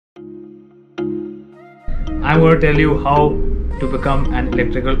I'm going to tell you how to become an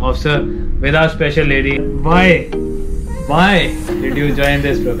electrical officer with our special lady. Why did you join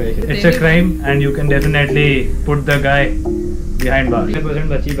this profession? It's a crime and you can definitely put the guy behind bars. 100%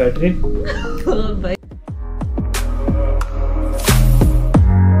 bachi battery.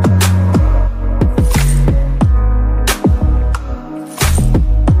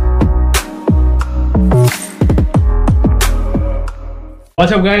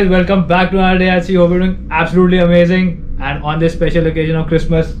 What's up guys, welcome back to another day. I see you are doing absolutely amazing, and on this special occasion of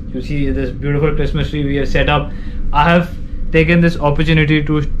Christmas, you see this beautiful Christmas tree we have set up. I have taken this opportunity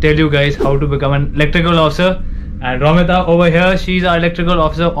to tell you guys how to become an electrical officer, and Romita over here, she's our electrical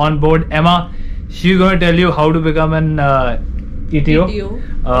officer on board. Emma, she's going to tell you how to become an ETO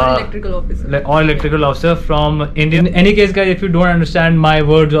or electrical officer. Or electrical officer from India. In any case guys, if you don't understand my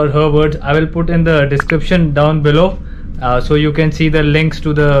words or her words, I will put in the description down below. So you can see the links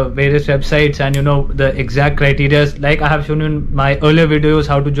to the various websites and you know the exact criteria. Like I have shown you in my earlier videos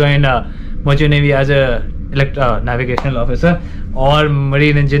how to join Merchant Navy as a navigational officer or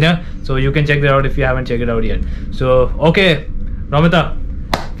marine engineer. So you can check that out if you haven't checked it out yet. So okay, Romita,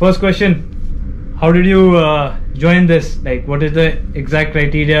 first question: how did you join this? Like, what is the exact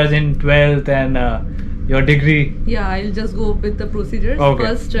criteria in 12th and your degree? Yeah, I'll just go with the procedures. Okay.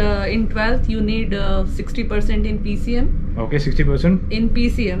 First, in 12th, you need 60% in PCM. Okay, 60%? In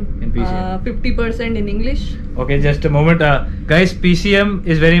PCM. In PCM. 50% in English. Okay, just a moment. Guys, PCM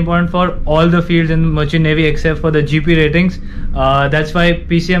is very important for all the fields in Merchant Navy except for the GP ratings. That's why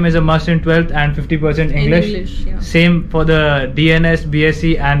PCM is a must in 12th and 50% English. In English, yeah. Same for the DNS,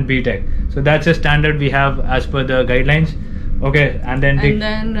 BSc and BTech. So that's a standard we have as per the guidelines. Okay, and then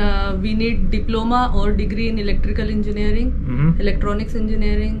we need diploma or degree in electrical engineering, electronics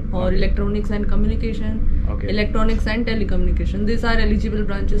engineering, or electronics and communication, electronics and telecommunication. These are eligible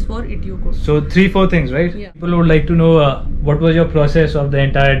branches for ETO course. So 3-4 things, right? Yeah. People would like to know what was your process of the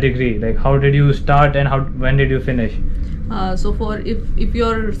entire degree? Like, how did you start and when did you finish? So for if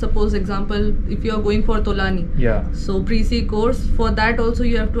you're, suppose example, if you're going for Tolani, yeah, so pre-C course, for that also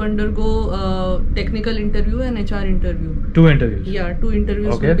you have to undergo technical interview and HR interview. 2 interviews? Yeah, 2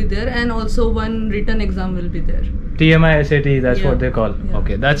 interviews will be there, and also 1 written exam will be there. TMI, SAT, that's what they call. Yeah.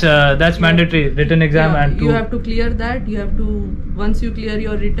 Okay, that's mandatory, written exam and 2. You have to clear that. You have to, once you clear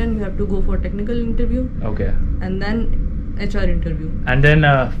your written, you have to go for technical interview. Okay. And then HR interview. And then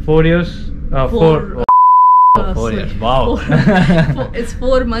 4 years? 4 years. Wow. It's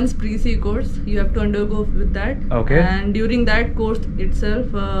 4 months pre-C course. You have to undergo with that. Okay. And during that course itself,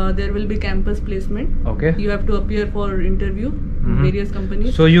 there will be campus placement. Okay. You have to appear for interview in various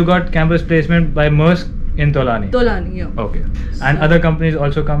companies. So you got campus placement by Maersk in Tolani? Tolani, yeah. Okay. And other companies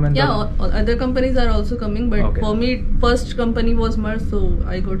also come in? Yeah, other companies are also coming, but for me, first company was Maersk, so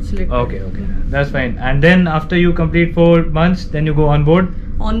I got selected. Okay. That's fine. And then after you complete 4 months, then you go on board?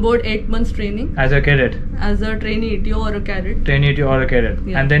 On board 8 months training. As a cadet? As a trainee ETO or a cadet. Trainee ETO or a cadet.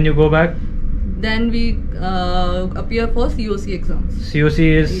 Yeah. And then you go back? Then we appear for COC exams. COC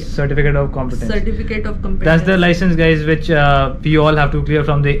is Certificate of Competency. Certificate of Competency. That's the license, guys, which we all have to clear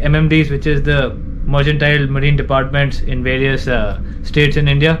from the MMDs, which is the mercantile marine departments in various states in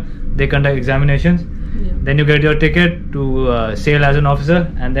India. They conduct examinations. Yeah. Then you get your ticket to sail as an officer,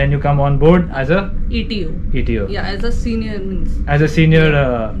 and then you come on board as a ETO. Yeah, as a senior means. As a senior.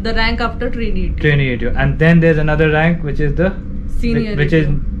 The rank after trainee ETO. Trainee ETO, and then there's another rank which is the senior, which is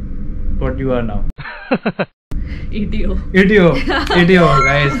what you are now. ETO,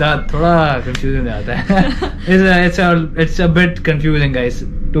 guys. That thoda confusing jata hai. It's a bit confusing, guys.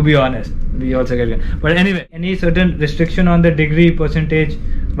 To be honest, we also get it. But anyway, any certain restriction on the degree percentage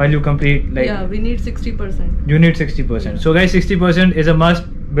while you complete? Like, yeah, we need 60%. You need 60%. Yeah. So guys, 60% is a must.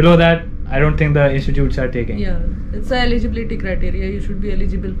 Below that, I don't think the institutes are taking. Yeah, it's a eligibility criteria. You should be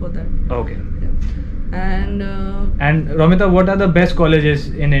eligible for that. Okay. Yeah. And Romita, what are the best colleges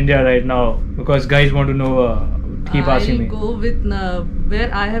in India right now? Because guys want to know. Keep asking me. I'll go with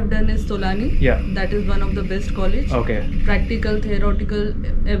where I have done is Tolani. Yeah. That is one of the best college. Okay. Practical, theoretical,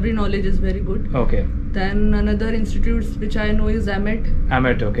 every knowledge is very good. Okay. Then another institutes which I know is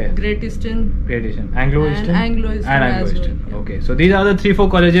AICTE. Okay. Great Eastern. Anglo-Eastern? Anglo-Eastern. Yeah. Okay. So these are the 3-4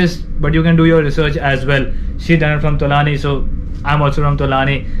 colleges, but you can do your research as well. She done it from Tolani, so I'm also from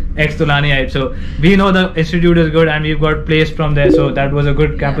Tolani, ex-Tolani. So we know the institute is good and we've got placed from there. So that was a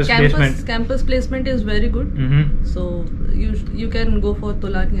good campus placement. Campus placement is very good. So you can go for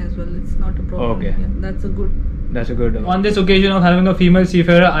Tolani as well. It's not a problem. Okay. Yeah, that's a good. On this occasion of having a female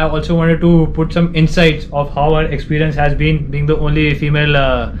seafarer, I also wanted to put some insights of how her experience has been being the only female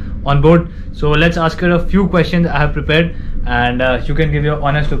on board. So let's ask her a few questions I have prepared, and you can give your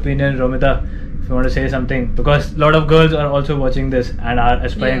honest opinion. Romita, if you want to say something, because a lot of girls are also watching this and are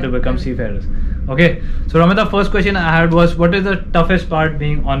aspiring to become seafarers. Okay, so Ramita, first question I had was, what is the toughest part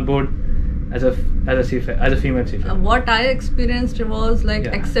being on board as a female seafarer? What I experienced was like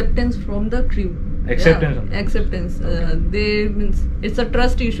acceptance from the crew. Acceptance. They means it's a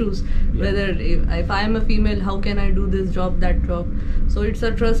trust issues. Whether if I am a female, how can I do this job, that job? So it's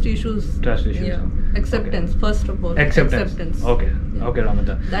a trust issues. Yeah. Acceptance first of all. Acceptance. Okay. Okay,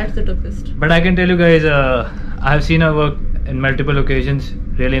 Ramita. That's the toughest. But I can tell you guys, I have seen her work in multiple occasions.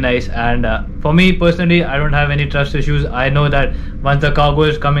 Really nice. And for me personally, I don't have any trust issues. I know that once the cargo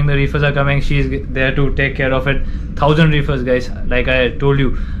is coming, the reefers are coming, she's there to take care of it. 1,000 reefers, guys. Like I told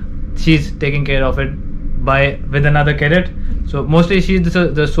you, she's taking care of it with another cadet. So mostly she's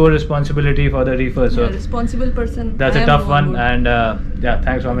the sole responsibility for the reefer. So responsible person. That's a tough one. And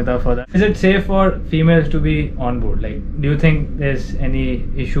thanks Ramita for that. Is it safe for females to be on board? Like, do you think there's any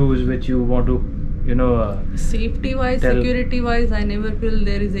issues which you want to, safety wise, security wise, I never feel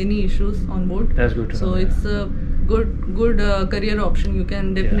there is any issues on board. That's good to know. So it's a good career option. You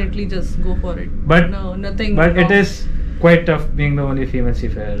can definitely just go for it. But no, nothing. But it is quite tough being the only female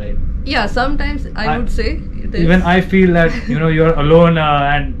seafarer, right? Yeah, sometimes I would say it is. Even I feel that you're alone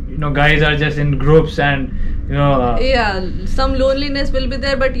and guys are just in groups and some loneliness will be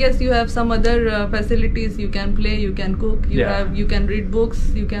there, but yes, you have some other facilities. You can play, you can cook, you can read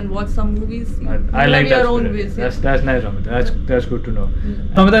books, you can watch some movies. I like that. Your own ways. That's nice, Ramita. That's good to know.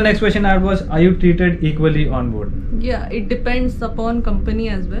 Ramita, next question I had was, are you treated equally on board? Yeah, it depends upon company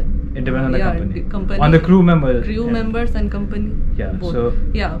as well. It depends on the company. On the crew members. Members and company. Yeah. Both. So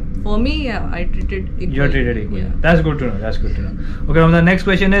for me, I treated equally. You're treated equally. Yeah. That's good to know. Okay, Ramita, next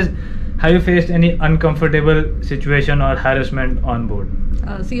question is, have you faced any uncomfortable situation or harassment on board?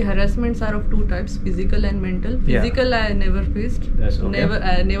 See, harassments are of two types: physical and mental. Physical, I never faced. That's okay.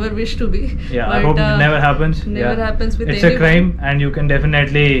 I never wish to be. Yeah, but I hope it never happens. Never happens with anyone. It's a crime, and you can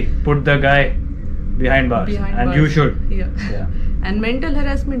definitely put the guy behind bars, and you should. Yeah. And mental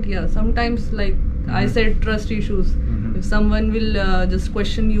harassment, sometimes like I said, trust issues. If someone will just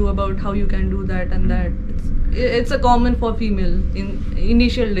question you about how you can do that and that, it's a common for female in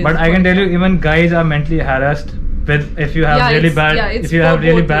initial days. But I can tell you, even guys are mentally harassed if you have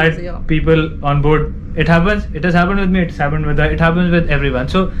really bad people on board. It happens. It has happened with me. It happens with everyone.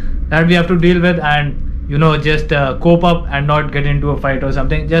 So that we have to deal with and just cope up and not get into a fight or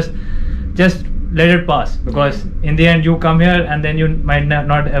something. Just let it pass, because in the end you come here and then you might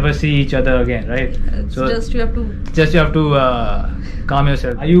not ever see each other again, right? So you have to calm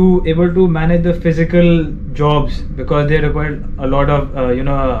yourself. Are you able to manage the physical jobs, because they require a lot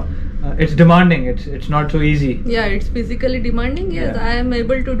of it's demanding, it's not so easy? Yeah, it's physically demanding. Yes, I am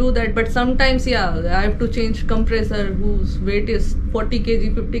able to do that, but sometimes I have to change compressor whose weight is 40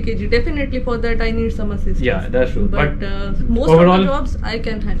 kg, 50 kg. Definitely for that I need some assistance. Yeah, that's true. But most overall, of the jobs I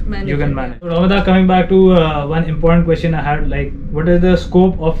can manage. You can manage. So, Ramita, coming back to one important question I had, like, what is the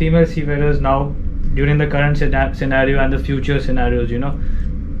scope of female seafarers now during the current scenario and the future scenarios?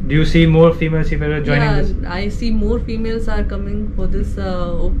 Do you see more female seafarers joining this? I see more females are coming for this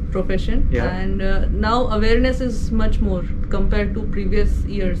profession, and now awareness is much more compared to previous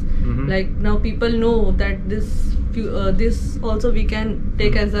years. Like now people know that this also we can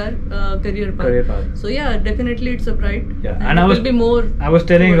take as our career path. So definitely it's a pride. And I was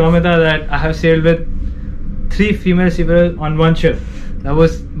telling Ramita that I have sailed with 3 female seafarers on one ship. That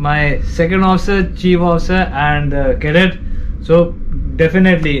was my second officer, chief officer, and cadet. So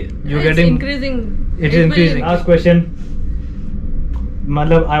definitely it's increasing. It's increasing. Last question.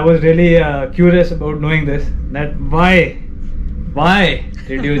 I was really curious about knowing this. That why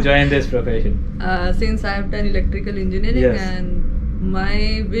did you join this profession? Since I have done electrical engineering, and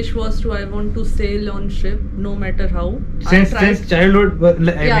my wish was I want to sail on ship, no matter how. Since childhood.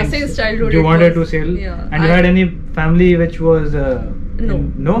 Since childhood. You wanted to sail. Yeah. And you had any family which was.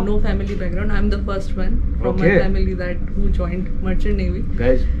 No family background. I'm the first one from my family who joined Merchant Navy.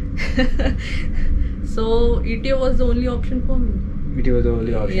 Guys. So ETO was the only option for me. ETO was the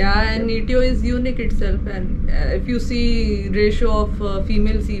only option. Yeah, and ETO is unique itself. And if you see ratio of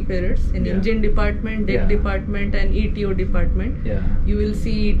female seafarers in engine department, deck department, and ETO department, you will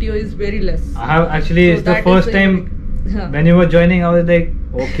see ETO is very less. I have actually. It's the first time. When you were joining, I was like,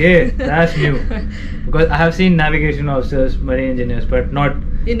 okay, that's new. Because I have seen navigation officers, marine engineers, but not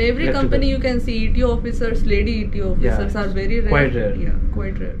in every company you can see ETO officers. Lady ETO officers are very rare. Quite rare. Yeah,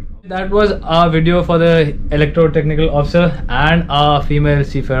 quite rare. That was our video for the Electro-Technical Officer and our female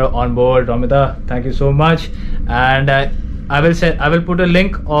seafarer on board. Ramita, thank you so much. And I will put a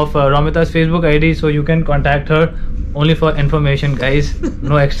link of Ramita's Facebook ID so you can contact her only for information, guys.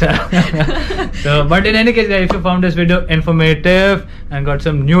 No extra. So, but in any case, guys, if you found this video informative and got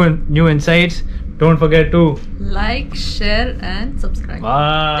some new insights, don't forget to like, share, and subscribe.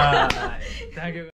 Bye. Thank you.